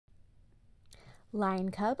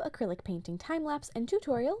Lion Cub Acrylic Painting Time-Lapse and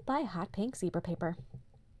Tutorial by HotPinkZebraPaper.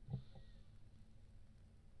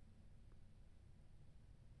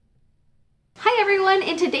 Hi everyone!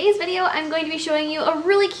 In today's video I'm going to be showing you a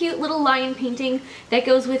really cute little lion painting that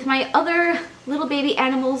goes with my other little baby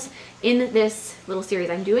animals in this little series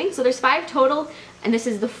I'm doing. So there's 5 total and this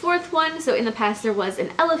is the 4th one. So in the past there was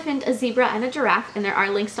an elephant, a zebra, and a giraffe, and there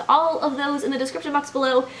are links to all of those in the description box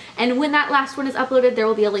below, and when that last one is uploaded there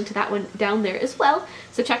will be a link to that one down there as well.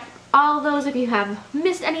 So check all those if you have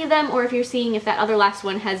missed any of them, or if you're seeing if that other last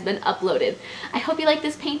one has been uploaded. I hope you like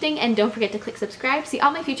this painting, and don't forget to click subscribe to see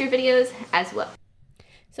all my future videos as well.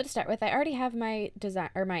 So to start with, I already have my design,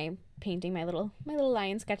 or my painting, my little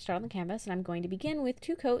lion sketched out on the canvas, and I'm going to begin with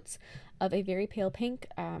 2 coats of a very pale pink.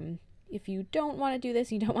 If you don't want to do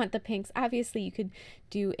this, you don't want the pinks, obviously you could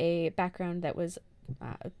do a background that was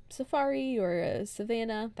safari or a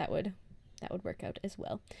savanna. That would work out as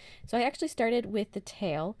well. So I actually started with the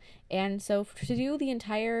tail, and so to do the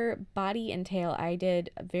entire body and tail I did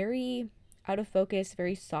very out of focus,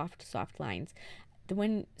 very soft lines.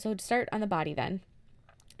 So to start on the body, then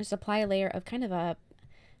just apply a layer of kind of a,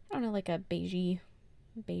 I don't know, like a beigey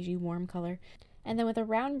warm color, and then with a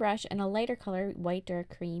round brush and a lighter color, white or a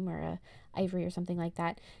cream or a ivory or something like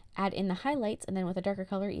that, add in the highlights, and then with a darker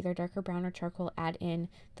color, either darker brown or charcoal, add in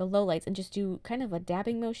the lowlights, and just do kind of a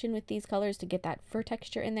dabbing motion with these colors to get that fur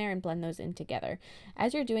texture in there and blend those in together.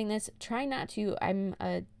 As you're doing this, try not to,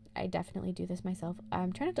 I definitely do this myself,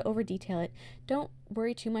 try not to over detail it. Don't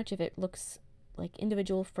worry too much if it looks like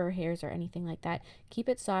individual fur hairs or anything like that. Keep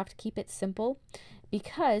it soft, keep it simple,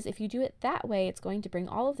 because if you do it that way, it's going to bring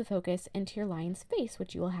all of the focus into your lion's face,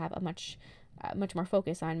 which you will have a much more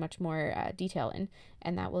focus on, much more detail in,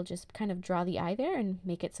 and that will just kind of draw the eye there and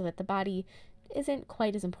make it so that the body isn't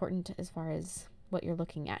quite as important as far as what you're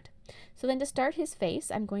looking at. So then to start his face,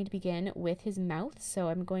 I'm going to begin with his mouth. So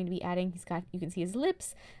I'm going to be adding, you can see his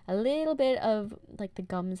lips, a little bit of like the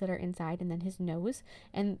gums that are inside, and then his nose,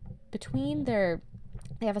 and between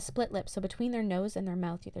they have a split lip, so between their nose and their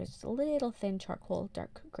mouth there's a little thin charcoal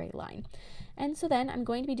dark gray line. And so then I'm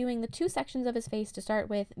going to be doing the 2 sections of his face to start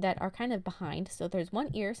with that are kind of behind. So there's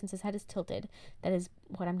one ear, since his head is tilted, that is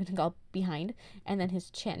what I'm going to call behind, and then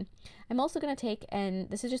his chin. I'm also going to take, and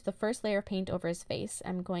this is just the first layer of paint over his face,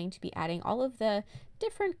 I'm going to be adding all of the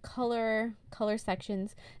different color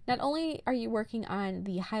sections. Not only are you working on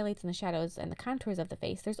the highlights and the shadows and the contours of the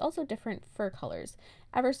face, there's also different fur colors,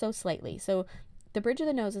 ever so slightly. So the bridge of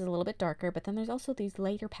the nose is a little bit darker, but then there's also these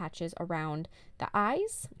lighter patches around the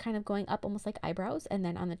eyes, kind of going up almost like eyebrows, and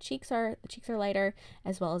then on the cheeks are lighter,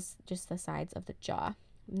 as well as just the sides of the jaw.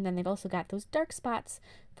 And then they've also got those dark spots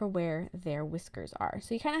for where their whiskers are.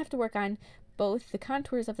 So you kind of have to work on both the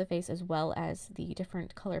contours of the face as well as the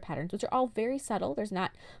different color patterns, which are all very subtle. There's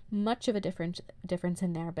not much of a difference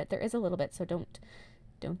in there, but there is a little bit, so don't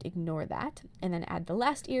ignore that. And then add the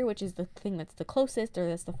last ear, which is the thing that's the closest, or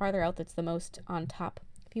that's the farther out, that's the most on top,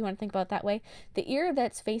 if you want to think about it that way. The ear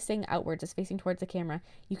that's facing outwards, is facing towards the camera,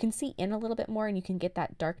 you can see in a little bit more, and you can get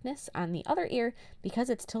that darkness. On the other ear,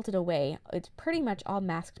 because it's tilted away, it's pretty much all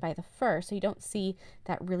masked by the fur, so you don't see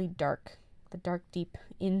that really dark, deep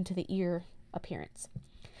into the ear appearance.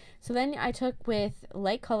 So then I took, with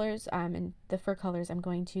light colors and the fur colors, I'm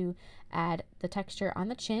going to add the texture on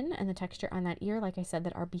the chin and the texture on that ear, like I said,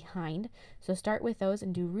 that are behind. So start with those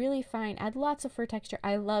and do really fine, add lots of fur texture.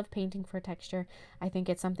 I love painting fur texture. I think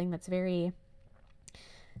it's something that's very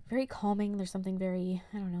calming. There's something very,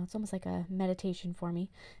 I don't know, it's almost like a meditation for me.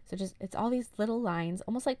 So it's all these little lines,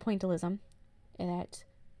 almost like pointillism, that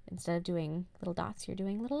instead of doing little dots, you're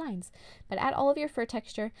doing little lines. But add all of your fur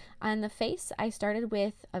texture. On the face, I started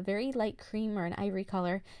with a very light cream or an ivory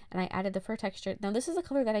color, and I added the fur texture. Now this is a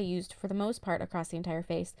color that I used for the most part across the entire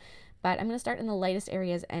face, but I'm going to start in the lightest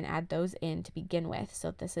areas and add those in to begin with.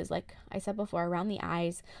 So this is, like I said before, around the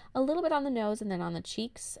eyes, a little bit on the nose, and then on the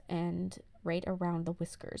cheeks, and right around the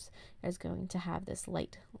whiskers is going to have this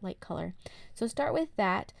light color. So start with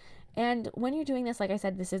that. And when you're doing this, like I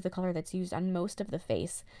said, this is the color that's used on most of the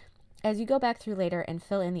face. As you go back through later and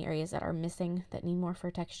fill in the areas that are missing, that need more fur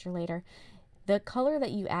texture later, the color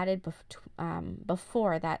that you added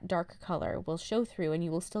before, that dark color, will show through, and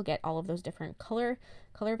you will still get all of those different color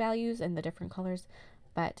values and the different colors,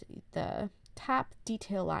 but the top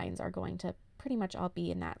detail lines are going to pretty much all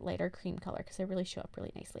be in that lighter cream color, because they really show up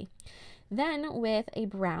really nicely. Then with a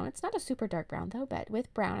brown, it's not a super dark brown though, but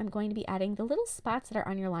with brown I'm going to be adding the little spots that are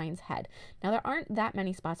on your lion's head. Now there aren't that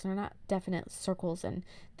many spots, and they're not definite circles, and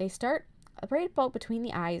they start right about between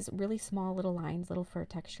the eyes, really small little lines, little fur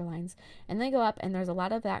texture lines, and they go up, and there's a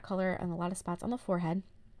lot of that color and a lot of spots on the forehead.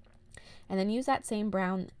 And then use that same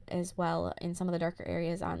brown as well in some of the darker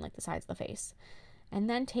areas on like the sides of the face. And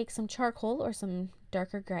then take some charcoal or some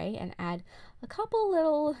darker gray and add a couple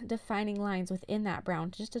little defining lines within that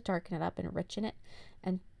brown just to darken it up and enrichen it.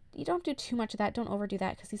 And you don't do too much of that. Don't overdo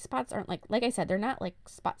that because these spots aren't like I said, they're not like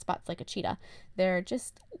spots like a cheetah. They're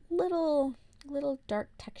just little dark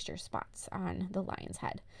texture spots on the lion's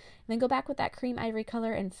head. And then go back with that cream ivory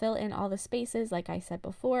color and fill in all the spaces like I said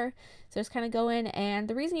before. So just kind of go in, and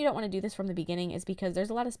the reason you don't want to do this from the beginning is because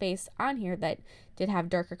there's a lot of space on here that did have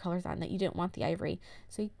darker colors on that you didn't want the ivory.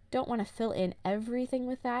 So you don't want to fill in everything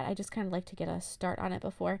with that. I just kind of like to get a start on it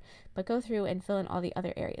before, but go through and fill in all the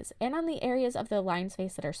other areas. And on the areas of the lion's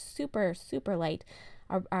face that are super light,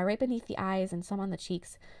 are right beneath the eyes and some on the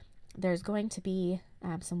cheeks, there's going to be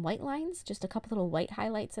some white lines, just a couple little white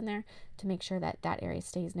highlights in there to make sure that that area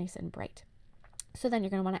stays nice and bright. So then you're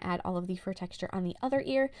going to want to add all of the fur texture on the other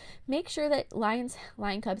ear. Make sure that lion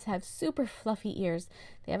cubs have super fluffy ears.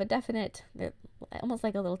 They have a definite, they're almost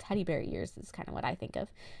like a little teddy bear ears is kind of what I think of.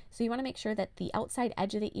 So you want to make sure that the outside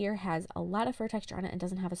edge of the ear has a lot of fur texture on it and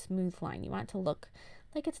doesn't have a smooth line. You want it to look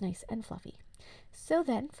like it's nice and fluffy. So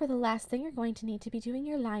then for the last thing, you're going to need to be doing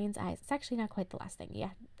your lion's eyes. It's actually not quite the last thing. Yeah,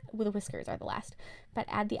 well, the whiskers are the last. But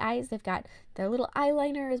add the eyes. They've got their little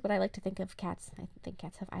eyeliner is what I like to think of cats. I think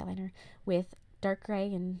cats have eyeliner with dark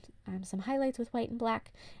gray and some highlights with white and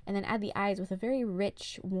black. And then add the eyes with a very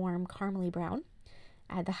rich, warm, caramely brown.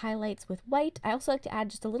 Add the highlights with white. I also like to add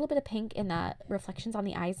just a little bit of pink in the reflections on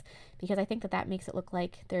the eyes because I think that that makes it look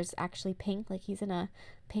like there's actually pink, like he's in a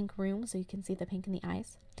pink room, so you can see the pink in the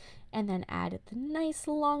eyes. And then add the nice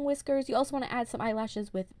long whiskers. You also want to add some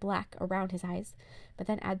eyelashes with black around his eyes, but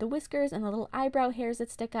then add the whiskers and the little eyebrow hairs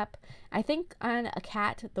that stick up. I think on a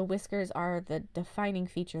cat, the whiskers are the defining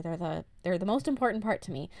feature. They're the most important part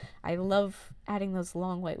to me. I love adding those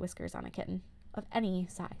long white whiskers on a kitten of any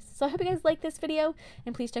size. So I hope you guys like this video,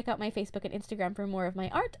 and please check out my Facebook and Instagram for more of my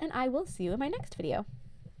art, and I will see you in my next video.